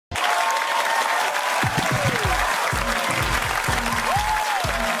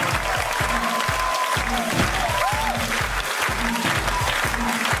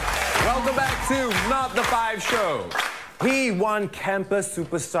to Not the Five Show. He won Campus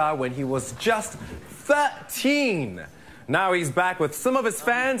Superstar when he was just 13. Now he's back with some of his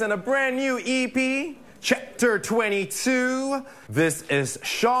fans and a brand new EP, Chapter 22. This is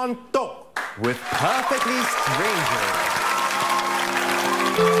Shawn Tok with Perfectly Stranger.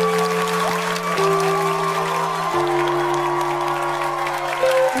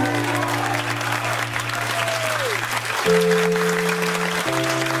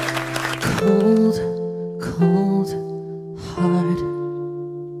 Cold, cold heart,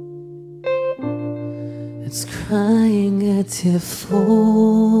 it's crying a tear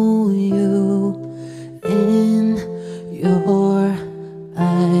for you in your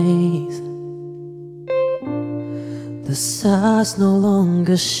eyes. The stars no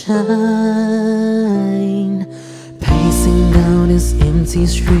longer shine, pacing down this empty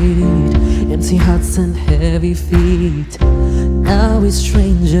street, empty hearts and heavy feet. Now we're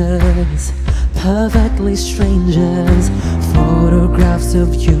strangers, perfectly strangers. Photographs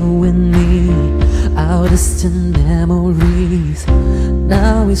of you and me, our distant memories.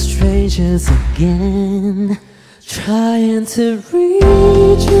 Now we're strangers again, trying to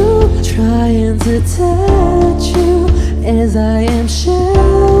read you, trying to touch you, as I am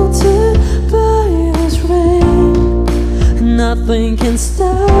sheltered by this rain. Nothing can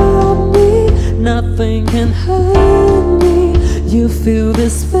stop me, nothing can hurt me. You feel the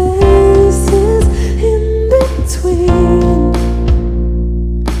spaces in between.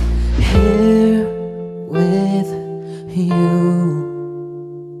 Here with you,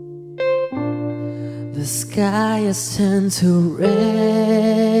 the sky has turned to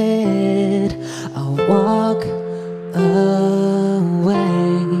red. I'll walk away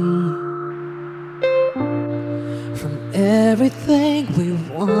from everything we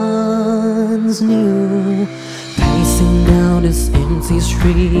once knew. Pacing down this empty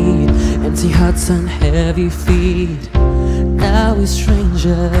street, empty hearts and heavy feet. Now we're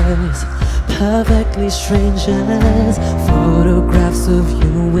strangers, perfectly strangers. Photographs of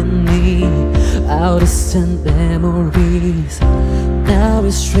you and me, our distant memories. Now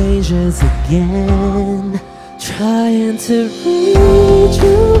we're strangers again, trying to read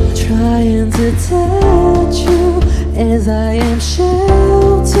you, trying to touch you, as I am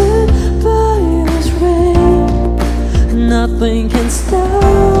sheltered by this rain. Nothing can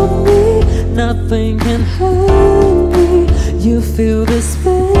stop me, nothing can hurt me. You feel the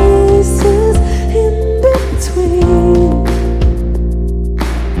spaces in between.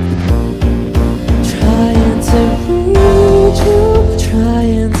 Trying to read you,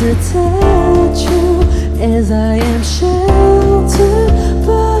 trying to touch you, as I am sheltered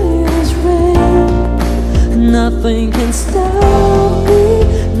by this rain. Nothing can stop me,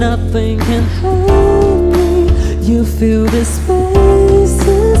 nothing can hurt me. You feel the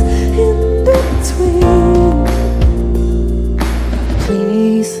spaces in between.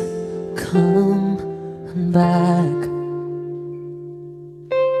 Please come back.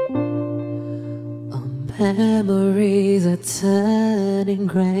 Our memories are turning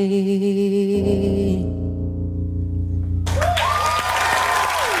gray.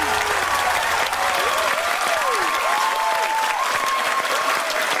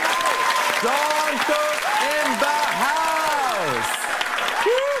 Shawn Tok in the house.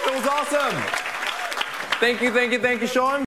 Woo, that was awesome. Thank you, Shawn.